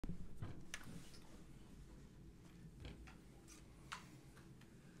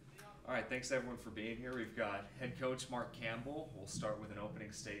All right, thanks everyone for being here. We've got head coach Mark Campbell. We'll start with an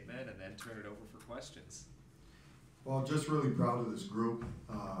opening statement and then turn it over for questions. Well, just really proud of this group.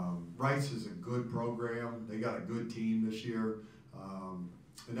 Rice is a good program. They got a good team this year. And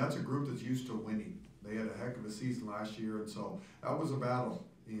that's a group that's used to winning. They had a heck of a season last year, and so that was a battle.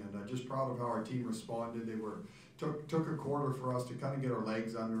 And just proud of how our team responded. They took a quarter for us to kind of get our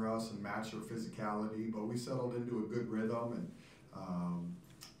legs under us and match their physicality, but we settled into a good rhythm.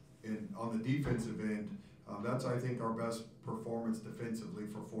 And on the defensive end, that's, I think, our best performance defensively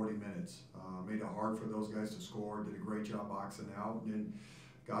for 40 minutes. Made it hard for those guys to score, did a great job boxing out, and then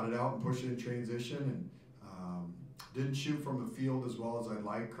got it out and pushed it in transition. And didn't shoot from the field as well as I'd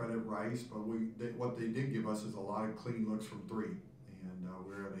like, credit Rice, but what they did give us is a lot of clean looks from three. And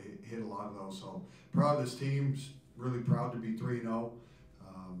we were able to hit a lot of those. So proud of this team, really proud to be 3-0.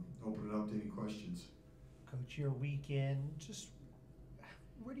 Open it up to any questions. Coach, your weekend, just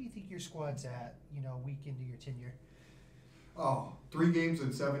where do you think your squad's at, week into your tenure? Oh, 3 games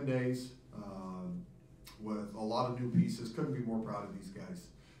in 7 days with a lot of new pieces. Couldn't be more proud of these guys.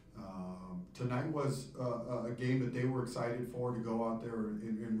 Tonight was a game that they were excited for, to go out there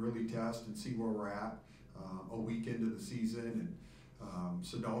and really test and see where we're at a week into the season. And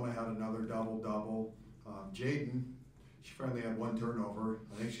Sedona had another double-double. Jaden, she finally had 1 turnover.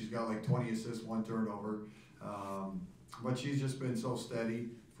 I think she's got like 20 assists, 1 turnover. But she's just been so steady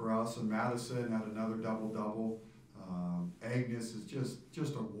for us. And Madison had another double-double. Agnes is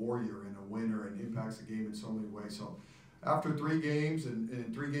just a warrior and a winner and impacts the game in so many ways. So after 3 games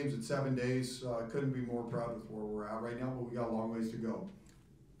and 3 games in 7 days, couldn't be more proud with where we're at right now, but we got a long ways to go.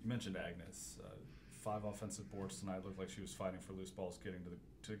 You mentioned Agnes. 5 offensive boards tonight. Looked like she was fighting for loose balls, getting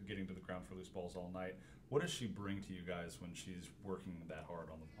to the ground for loose balls all night. What does she bring to you guys when she's working that hard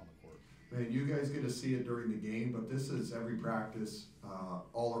on the court? Man, you guys get to see it during the game, but this is every practice,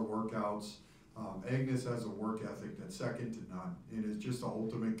 all her workouts. Agnes has a work ethic that's second to none, and is just an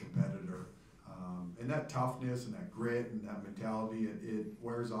ultimate competitor. And that toughness and that grit and that mentality, it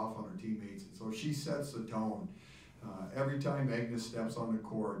wears off on her teammates. And so she sets the tone. Every time Agnes steps on the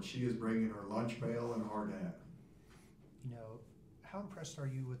court, she is bringing her lunch pail and hard hat. How impressed are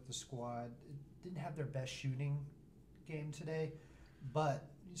you with the squad? It didn't have their best shooting game today, but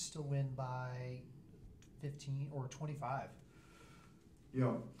you still win by 15 or 25.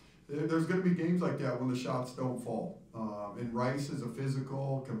 Yeah. There's going to be games like that when the shots don't fall. And Rice is a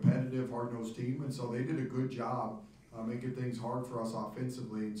physical, competitive, hard-nosed team, and so they did a good job making things hard for us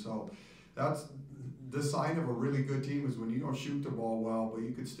offensively. And so that's the sign of a really good team, is when you don't shoot the ball well, but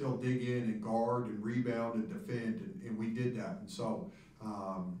you can still dig in and guard and rebound and defend, and we did that. And so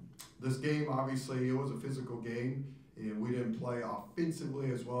this game, obviously, it was a physical game, and we didn't play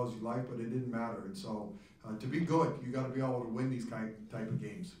offensively as well as you like, but it didn't matter. And so to be good, you got to be able to win these type of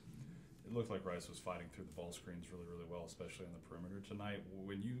games. It looked like Rice was fighting through the ball screens really, really well, especially on the perimeter tonight.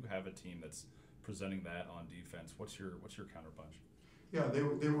 When you have a team that's presenting that on defense, what's your counterpunch? Yeah,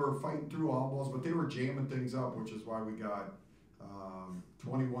 they were fighting through all balls, but they were jamming things up, which is why we got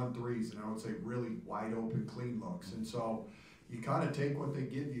 21 threes, and I would say really wide open, clean looks. And so you kind of take what they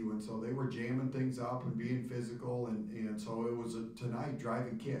give you, and so they were jamming things up and being physical, and so it was tonight drive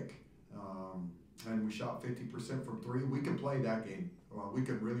and kick. And we shot 50% from 3. We could play that game. We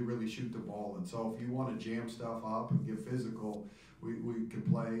could really, really shoot the ball. And so if you want to jam stuff up and get physical, we could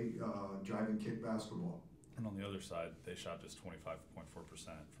play drive and kick basketball. And on the other side, they shot just 25.4%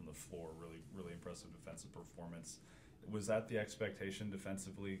 from the floor. Really, really impressive defensive performance. Was that the expectation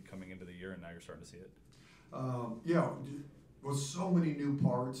defensively coming into the year, and now you're starting to see it? Yeah, with so many new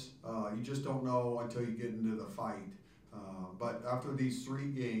parts, you just don't know until you get into the fight. But after these 3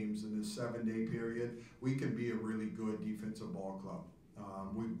 games in this 7-day period, we can be a really good defensive ball club.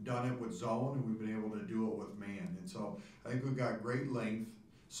 We've done it with zone, and we've been able to do it with man. And so I think we've got great length.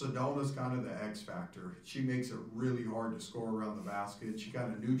 Sedona's kind of the X factor. She makes it really hard to score around the basket. She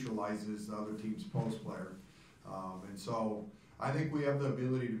kind of neutralizes the other team's post player. And so I think we have the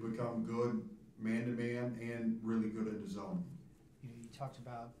ability to become good man-to-man and really good in the zone. You talked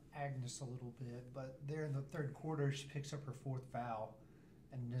about Agnes a little bit, but there in the third quarter, she picks up her 4th foul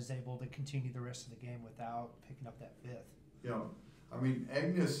and is able to continue the rest of the game without picking up that 5th. Yeah. I mean,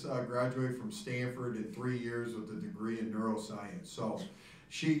 Agnes graduated from Stanford in 3 years with a degree in neuroscience. So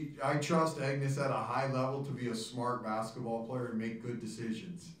I trust Agnes at a high level to be a smart basketball player and make good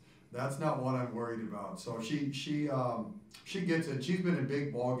decisions. That's not what I'm worried about. So she gets it. She's been in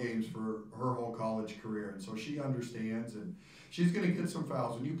big ball games for her whole college career, and so she understands, and she's going to get some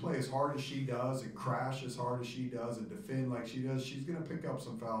fouls. When you play as hard as she does and crash as hard as she does and defend like she does, she's going to pick up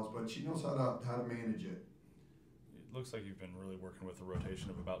some fouls, but she knows how to manage it. looks like you've been really working with a rotation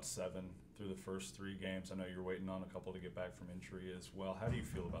of about 7 through the first 3 games. I know you're waiting on a couple to get back from injury as well. How do you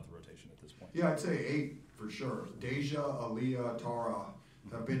feel about the rotation at this point? Yeah, I'd say 8 for sure. Deja, Aaliyah, Tara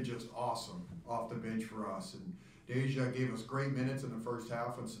have been just awesome off the bench for us. And Deja gave us great minutes in the first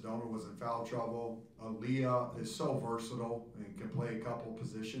half when Sedona was in foul trouble. Aaliyah is so versatile and can play a couple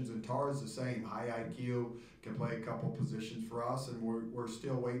positions. And Tara's the same, high IQ, can play a couple positions for us. And we're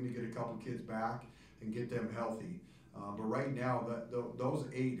still waiting to get a couple kids back and get them healthy. But right now, those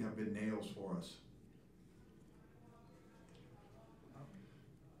 8 have been nails for us.